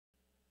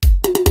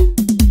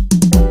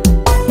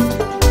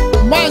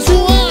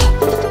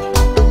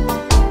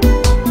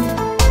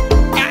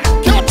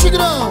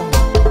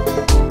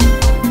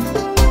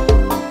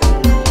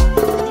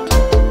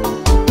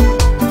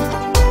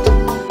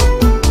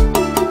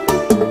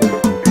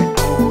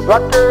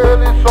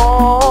daquele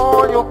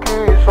sonho que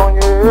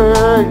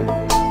sonhei,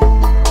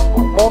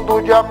 um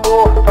mundo de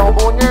amor tão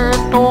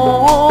bonito.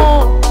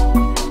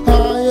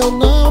 Ah, eu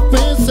não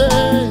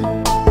pensei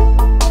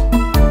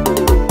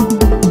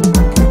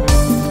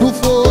que tudo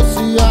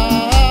fosse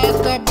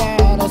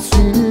acabar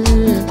assim,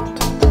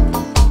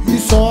 e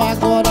só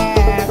agora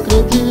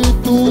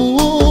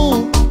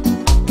acredito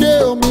que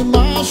eu me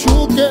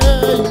machuquei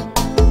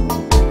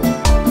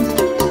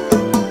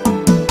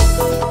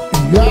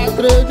e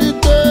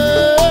acreditei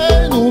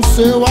no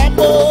seu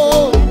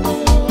amor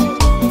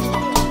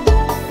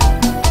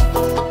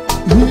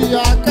e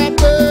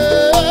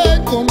acabei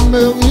como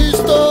eu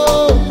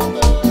estou,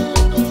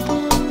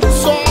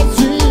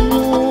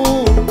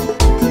 sozinho,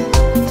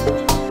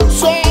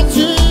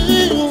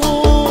 sozinho.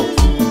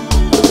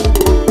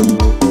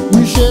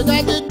 E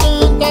chega de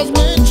tantas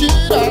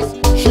mentiras,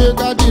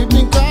 chega de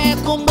brincar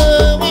com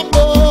meu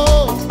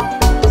amor.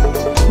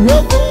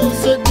 Eu vou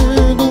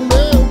seguindo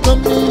meu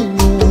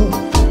caminho,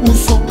 o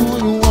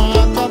sonho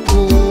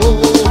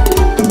acabou.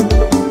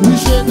 E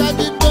chega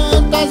de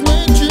tantas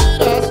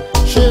mentiras,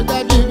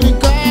 chega de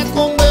brincar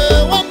com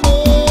meu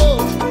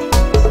amor.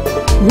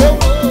 Eu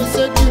vou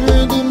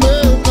seguindo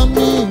meu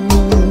caminho,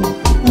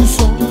 o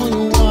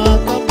sonho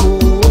acabou.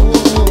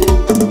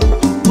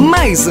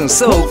 Mais um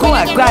show com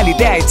a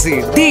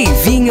qualidade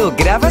Deivinho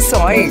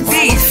Gravações.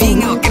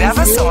 Deivinho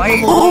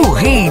Gravações, o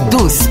rei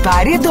dos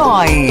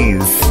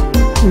paredões.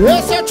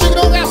 Esse é o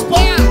Tigrão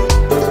Gaspar.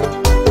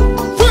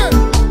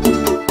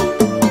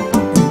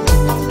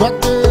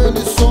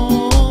 Daquele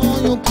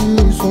sonho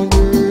que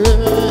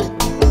sonhei,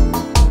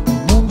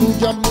 um mundo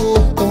de amor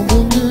tão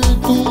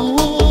bonito.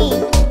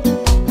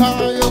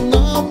 Ah, eu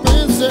não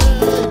pensei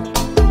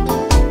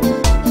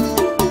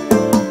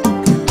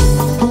que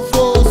tudo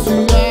fosse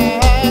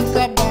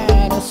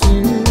acabar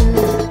assim,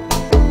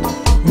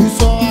 e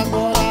só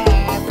agora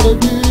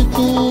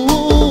acredito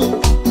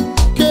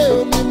que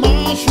eu me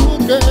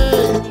machuquei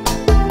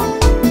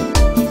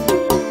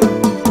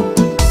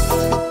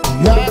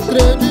e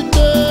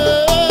acreditei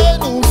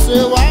no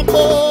seu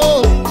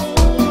amor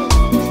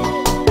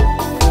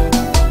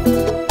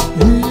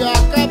e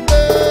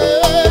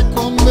acabei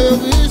como eu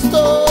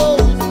estou,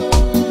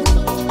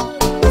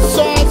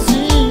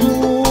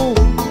 sozinho,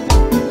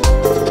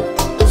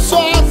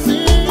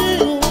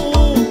 sozinho.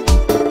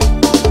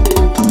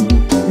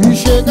 E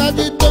chega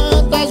de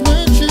tantas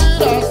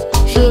mentiras,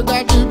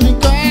 chega de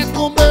brincar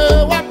com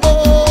meu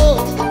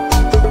amor.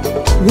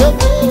 Eu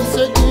vou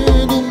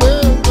seguindo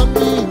meu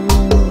caminho,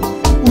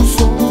 o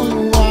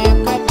sonho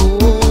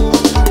acabou.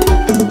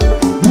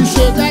 E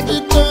chega de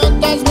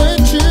tantas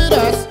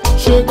mentiras,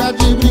 chega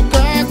de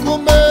brincar com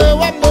meu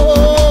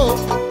amor.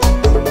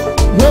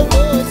 Eu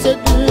vou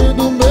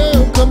seguindo meu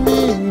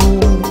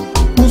caminho,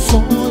 o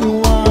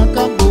sonho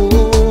acabou.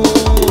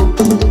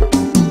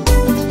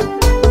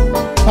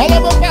 Alô,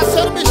 meu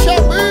parceiro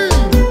Michel B,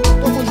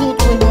 tamo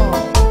junto, meu irmão.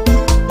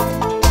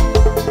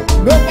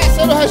 Meu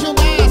parceiro Regil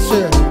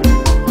Nasser,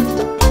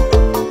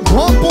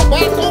 vamos pro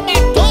bar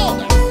tomar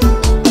todas.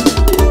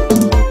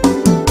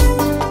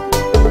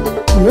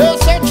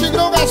 Esse é o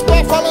Tigrão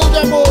Gaspar falando de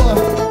amor.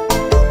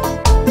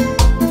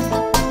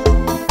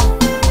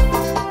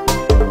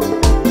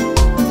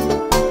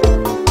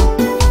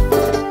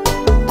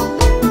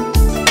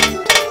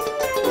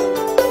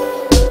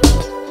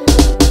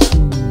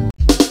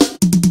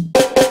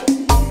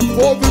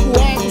 Houve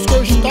boatos que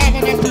eu estava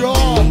na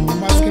pior,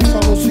 mas quem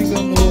falou se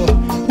enganou.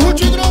 O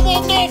Tigrão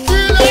voltou,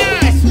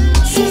 filhas!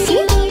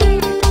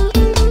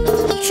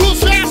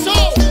 Sucesso!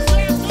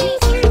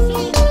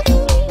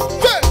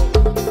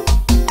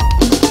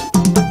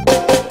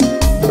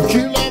 Vou te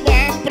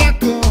levar pra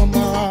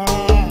cama,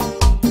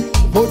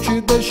 vou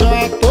te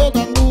deixar toda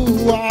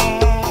nua,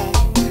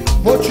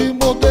 vou te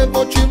morder,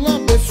 vou te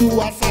lamber,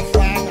 sua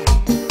safada,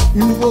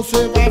 e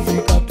você vai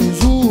ficar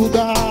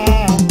tesuda.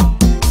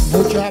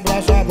 Vou te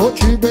abraçar, vou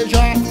te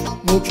beijar,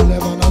 vou te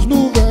levar nas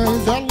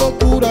nuvens, é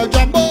loucura de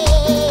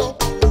amor.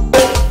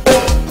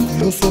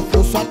 Eu sou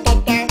força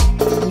total,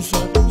 eu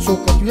sou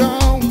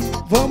campeão,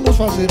 vamos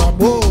fazer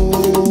amor.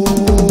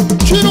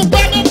 Tira o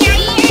pé, meu pai!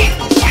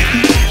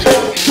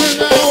 Quem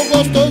é o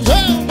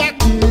gostosão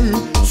daqui?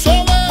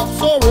 Sou eu,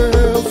 sou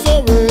eu, sou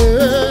eu.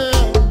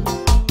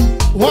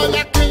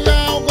 Olha quem é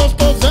o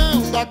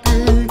gostosão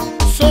daqui.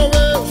 Sou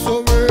eu,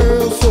 sou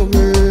eu, sou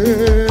eu.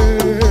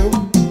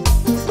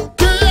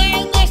 Quem é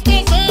o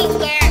gostosão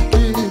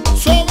daqui?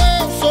 Sou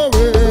eu, sou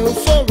eu,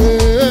 sou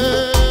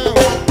eu.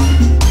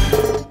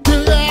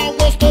 Quem é o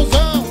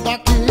gostosão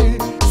daqui?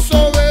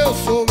 Sou eu,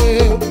 sou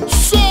eu,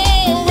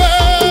 sou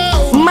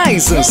eu.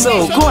 Mais um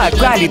show com a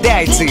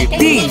qualidade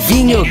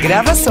Deivinho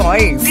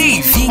Gravações.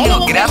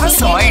 Deivinho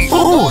Gravações,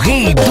 o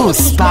rei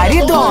dos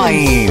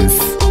paredões.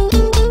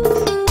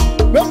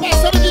 Meu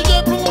parceiro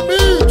DJ Bruno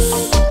Mix,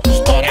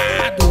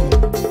 estourado.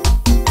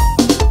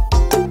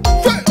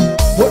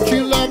 Vou te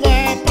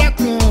levar pra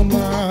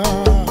cama,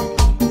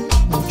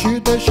 vou te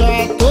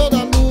deixar toda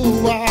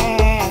nua,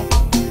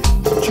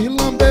 vou te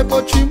lamber,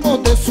 vou te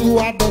morder,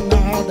 sua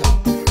danada,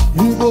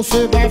 e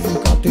você vai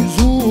ficar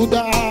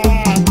tesuda.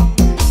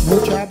 Vou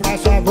te abraçar.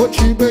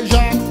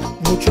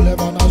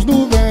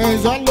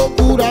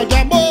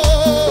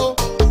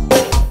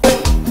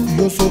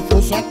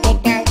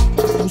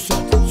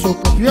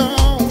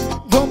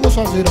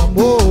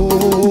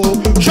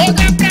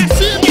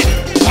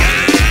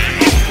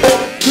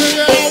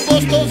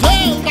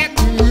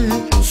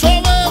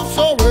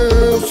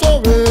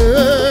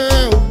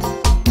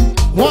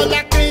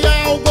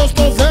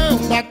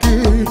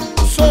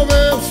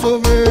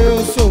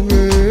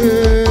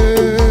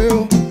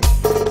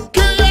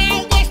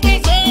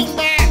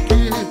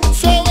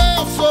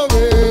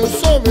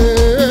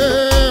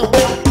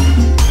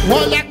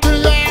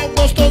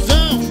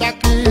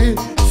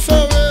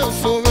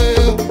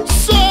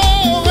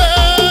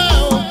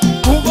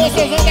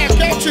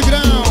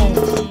 Tigrão.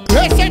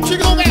 Esse é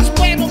Tigrão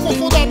Gaspar, não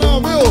confunda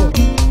não, viu?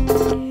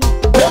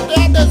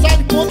 Eu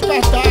design ponto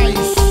cartaz.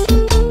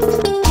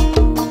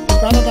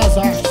 Cara das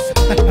artes.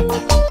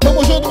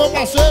 Tamo junto, meu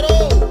parceiro.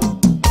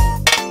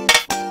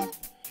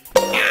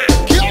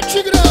 Aqui é o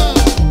Tigrão.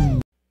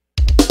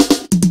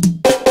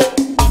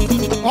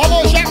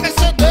 Alô, Jaca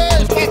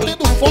CDs,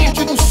 batendo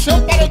forte no seu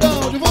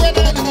paredão. Divulga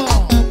nada,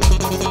 irmão.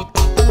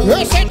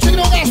 Esse é o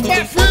Tigrão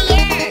Gaspar, filhas.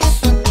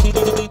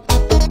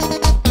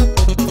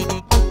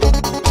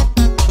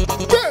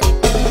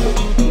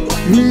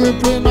 E em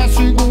plena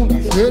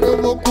segunda-feira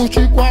eu vou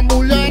curtir com a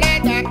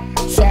mulherada.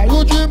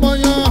 Saio de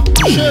manhã,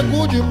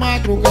 chego de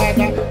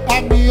madrugada.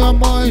 A minha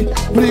mãe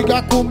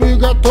briga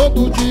comigo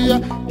todo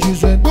dia,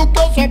 dizendo que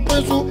eu só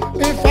penso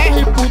em farra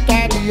e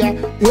putaria.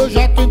 Eu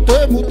já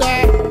tentei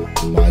mudar,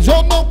 mas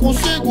eu não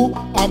consigo.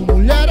 A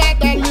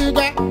mulherada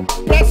liga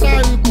pra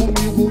sair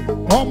comigo.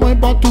 Ó mãe,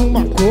 bota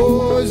uma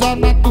coisa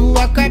na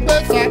tua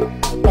cabeça.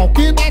 Pau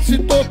que nasce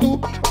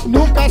torto,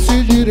 nunca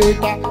se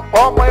direita.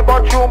 Ó mãe,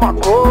 bote uma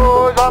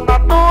coisa na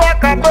tua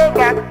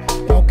cabeça.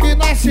 Pau que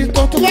nasce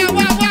torto, vai, vai,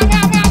 vai, vai,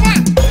 vai,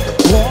 vai.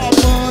 Ó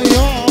mãe,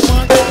 não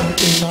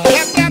tem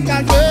nada pra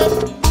fazer.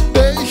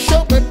 Deixa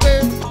eu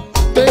beber,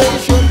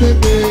 deixa eu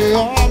beber. Ó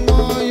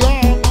mãe,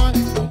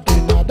 não tem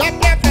nada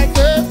pra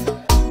fazer.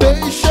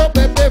 Deixa eu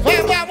beber,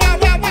 vai, vai, vai,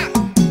 vai, vai.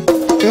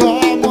 Ó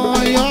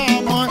mãe,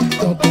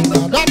 não tem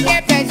nada pra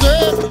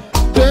fazer.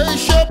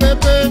 Deixa eu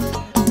beber,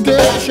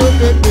 deixa eu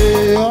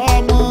beber. Ó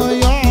mãe,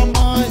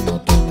 não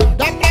tem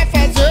nada pra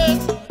fazer.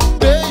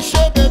 Deixa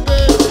eu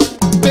beber,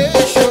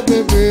 deixa eu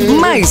beber.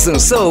 Mais um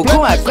show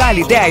com a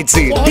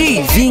qualidade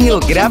Deivinho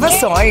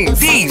Gravações.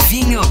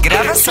 Deivinho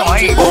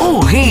Gravações, o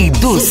rei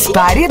dos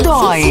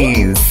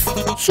paredões.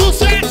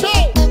 Sucesso!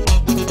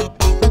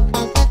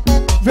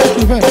 Vem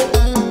que vem.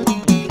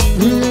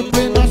 E em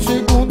plena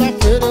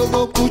segunda-feira eu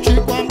vou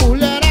curtir com a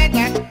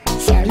mulherada.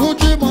 Saio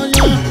de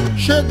manhã,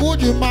 chego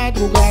de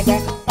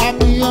madrugada. A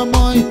minha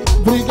mãe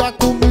briga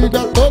comigo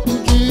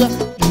todo dia,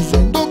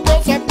 dizendo que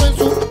eu só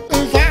penso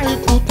em farra e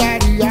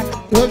putaria.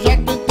 Eu já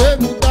tentei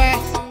mudar,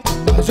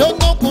 mas eu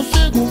não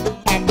consigo.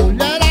 A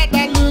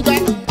mulherada liga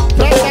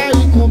pra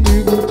sair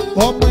comigo.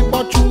 Ó mãe,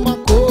 bote uma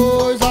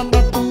coisa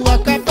na tua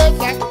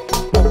cabeça.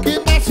 O que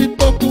nasce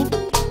torto,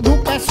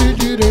 nunca se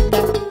direita.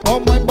 Ó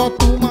mãe,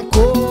 bota uma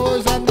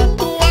coisa na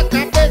tua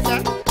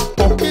cabeça.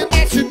 O que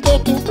nasce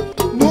torto,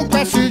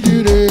 nunca se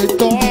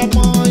direita. Ó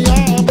mãe,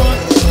 não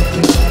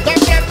tem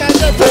nada pra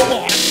fazer.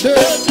 Vambora,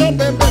 deixa eu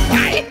beber,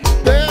 vai,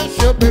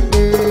 deixa eu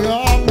beber. Ó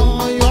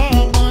mãe,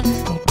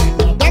 não tem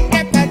nada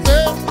pra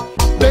fazer.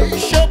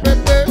 Deixa eu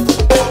beber,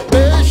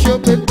 deixa eu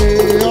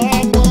beber. Ó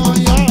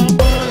mãe, não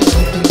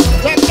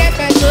tem nada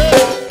pra fazer.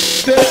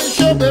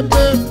 Deixa eu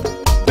beber,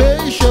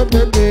 deixa eu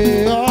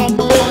beber. Ó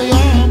mãe,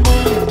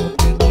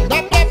 não tem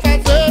nada pra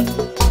fazer.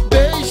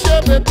 Deixa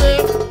eu beber,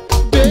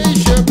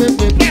 deixa eu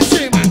beber. Pra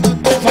cima,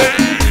 vai.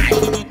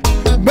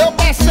 Meu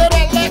parceiro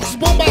Alex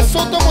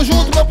Bombação, tamo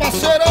junto, meu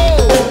parceiro.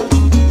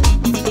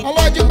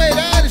 Alô, de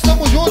Meirelles,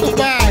 tamo junto,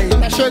 pai.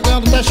 Tá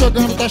chegando, tá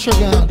chegando, tá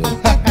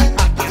chegando.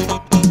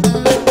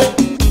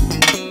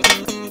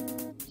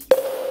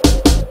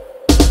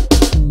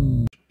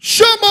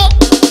 Chama!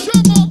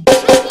 Chama!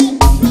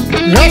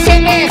 Essa é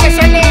nossa,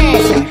 essa é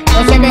nossa.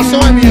 Essa versão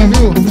é minha,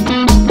 viu?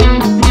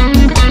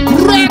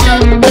 Rega!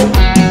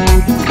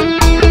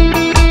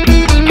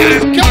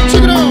 Aqui é o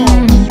Tigrão.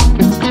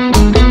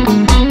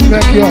 Vem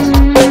aqui, ó.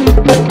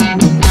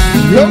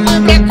 Eu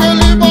lembro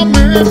aquele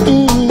momento,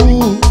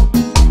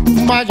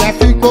 mas já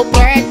ficou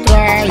pra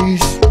trás.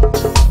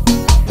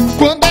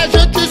 Quando a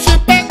gente se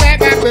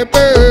pegava,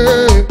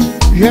 bebê,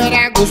 já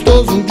era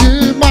gostoso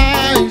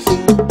demais.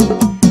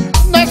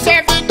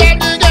 Nessa vida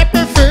ninguém é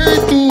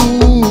perfeito,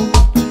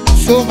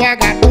 sou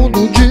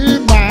vagabundo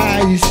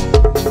demais.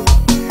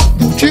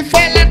 Vou te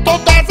falar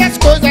todas as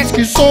coisas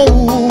que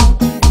sou.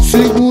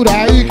 Segura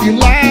aí que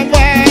lá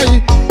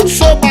vai.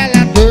 Sou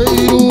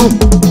baladeiro,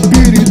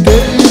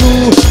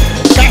 piriteiro,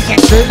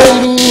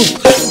 cachaceiro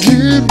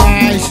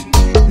demais.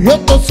 Eu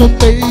tô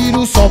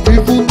solteiro, só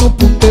vivo no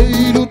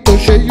puteiro. Tô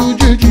cheio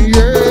de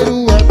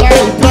dinheiro, é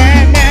daí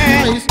pra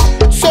mais.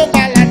 Sou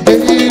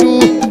baladeiro,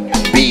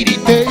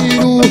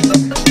 piriteiro,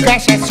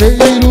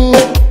 cachaceiro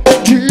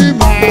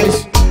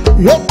demais.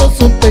 Eu tô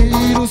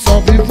solteiro, só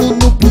vivo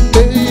no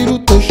puteiro.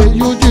 Tô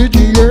cheio de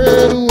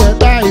dinheiro, é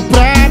daí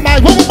pra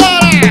mais. Vamos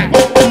embora!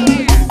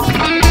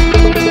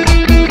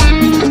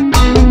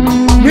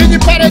 Mini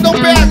Paredão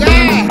PH,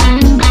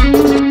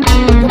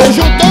 tamo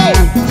junto.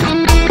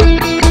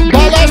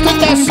 Balé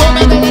ostentação,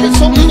 né, galera?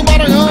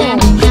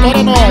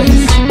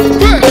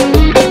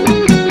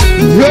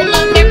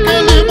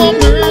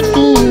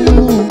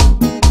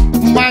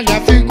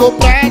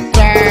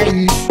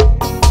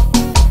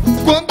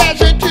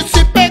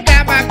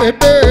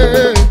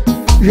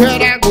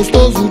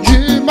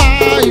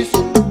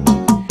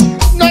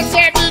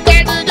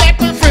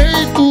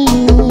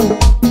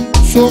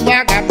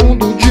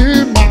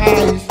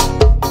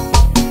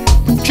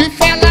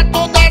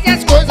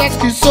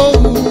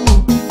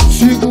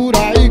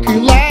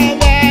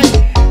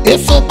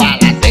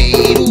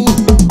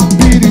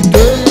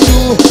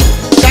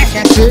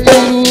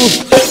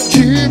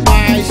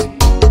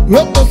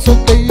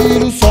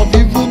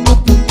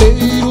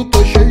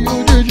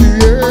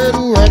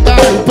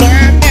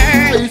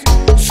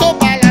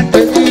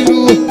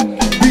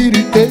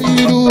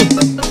 solteiro,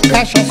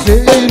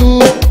 cachaceiro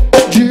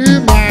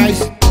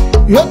demais.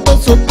 Eu tô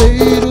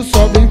solteiro,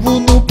 só vivo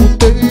no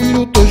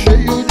puteiro. Tô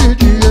cheio de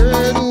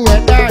dinheiro, é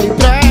daí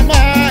pra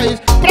mais.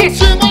 Pra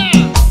cima!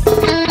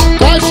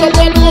 Caixa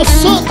Gabriel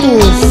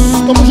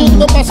Santos, tamo junto,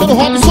 meu parceiro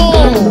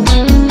Robson.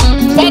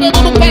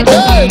 Paredão no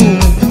padeiro.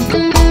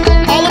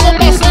 Alô, meu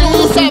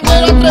parceiro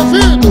Saveiro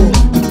Atrevido.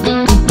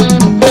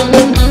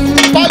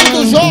 Pai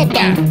do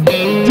Jota,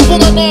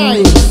 divulga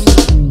nós.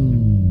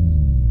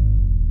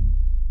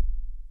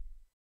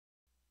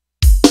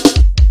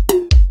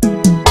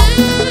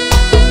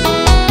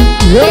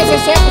 E essa é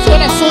só pros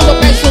corações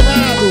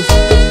apaixonados.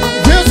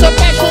 Viu se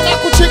apaixonar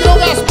com o Tigrão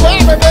Gaspar,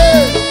 bebê.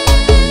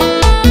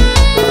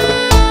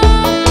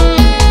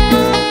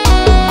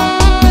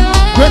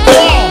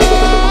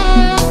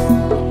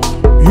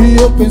 E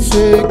eu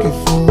pensei que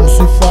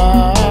fosse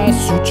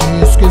fácil te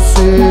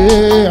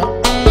esquecer.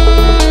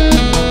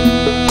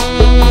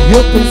 E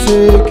eu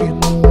pensei que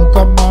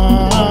nunca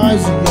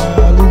mais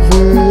ia lhe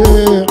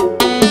ver.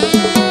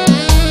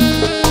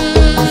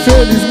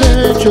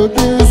 Infelizmente eu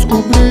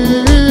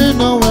descobri,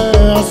 não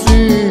é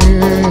assim.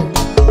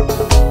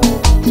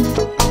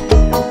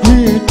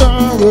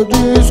 Então eu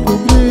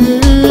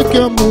descobri que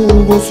amo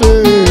você.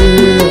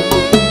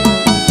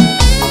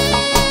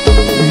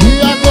 E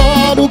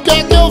agora o que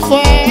é que eu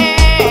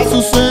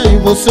faço sem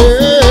você?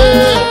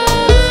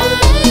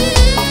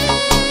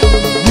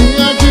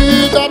 Minha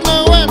vida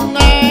não é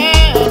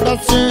nada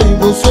sem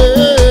você.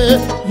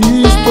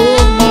 Estou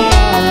mal.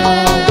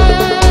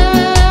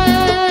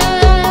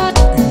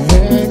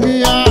 Vem me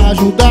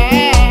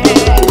ajudar.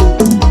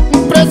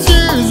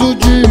 Preciso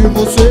de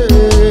você.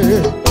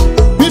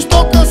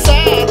 Estou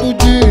cansado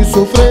de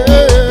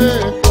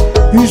sofrer.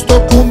 Estou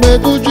com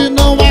medo de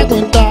não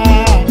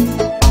aguentar.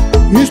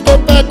 Estou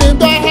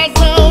perdendo a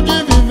razão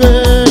de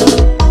viver.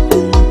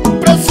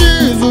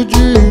 Preciso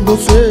de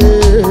você.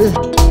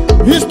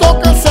 Estou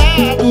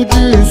cansado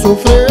de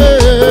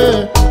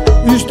sofrer.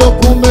 Estou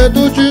com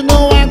medo de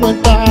não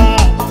aguentar.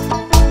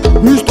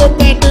 Estou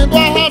perdendo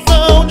a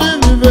razão de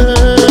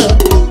viver.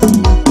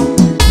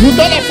 E o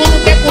telefone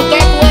que é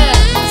contato é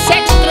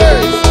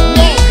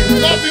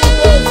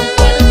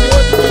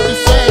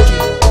 739-9112-4827.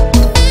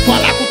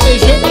 Falar com o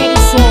TG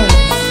Produções.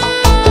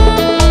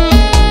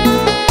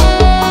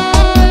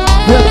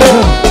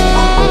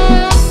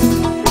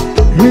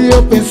 E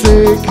eu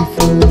pensei que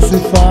fosse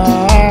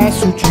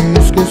fácil te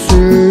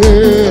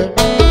esquecer.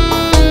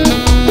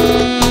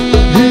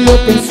 E eu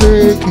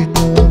pensei que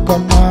nunca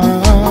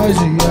mais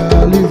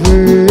ia lhe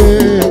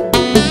ver.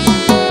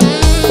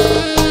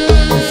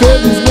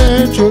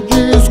 Infelizmente eu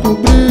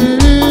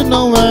descobri,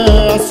 não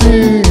é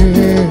assim.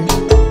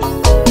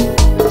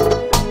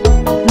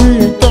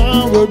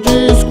 Então eu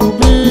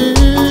descobri,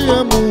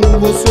 amo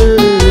você.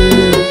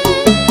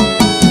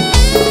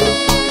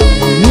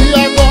 E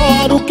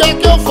agora o que é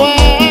que eu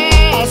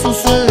faço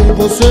sem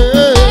você?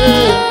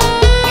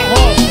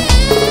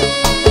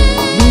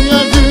 Minha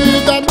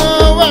vida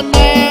não é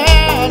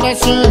nada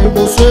sem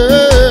você.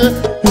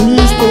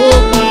 Estou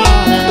mal.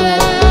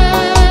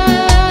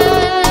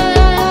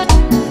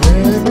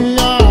 Vem me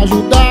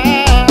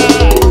ajudar.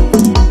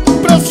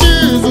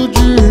 Preciso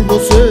de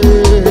você.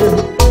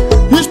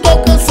 Estou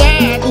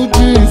cansado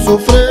de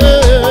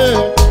sofrer.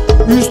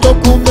 Estou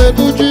com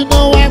medo de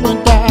não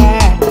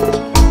aguentar.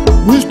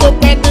 Estou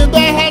perdendo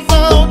a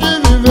razão de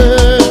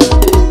viver.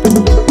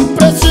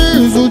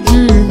 Preciso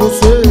de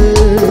você.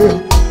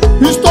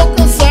 Estou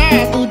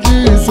cansado de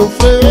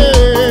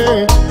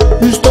sofrer.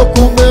 Estou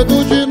com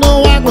medo de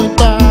não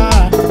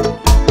aguentar.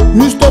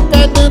 Estou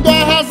perdendo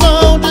a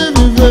razão de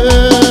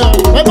viver.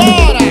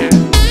 Vambora!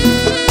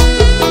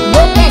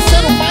 Meu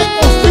parceiro Maio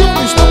com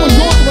filmes, tamo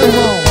junto, meu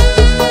irmão.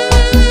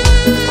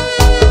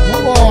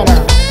 Vambora!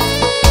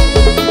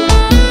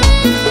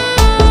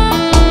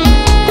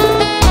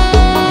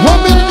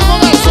 Ramiro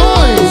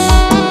Divulgações.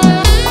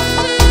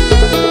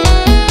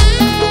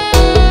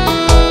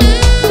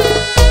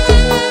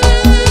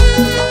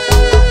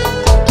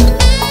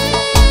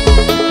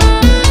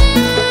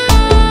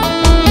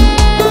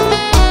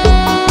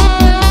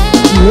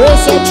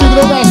 Esse é o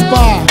Tigrão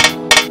Gaspar.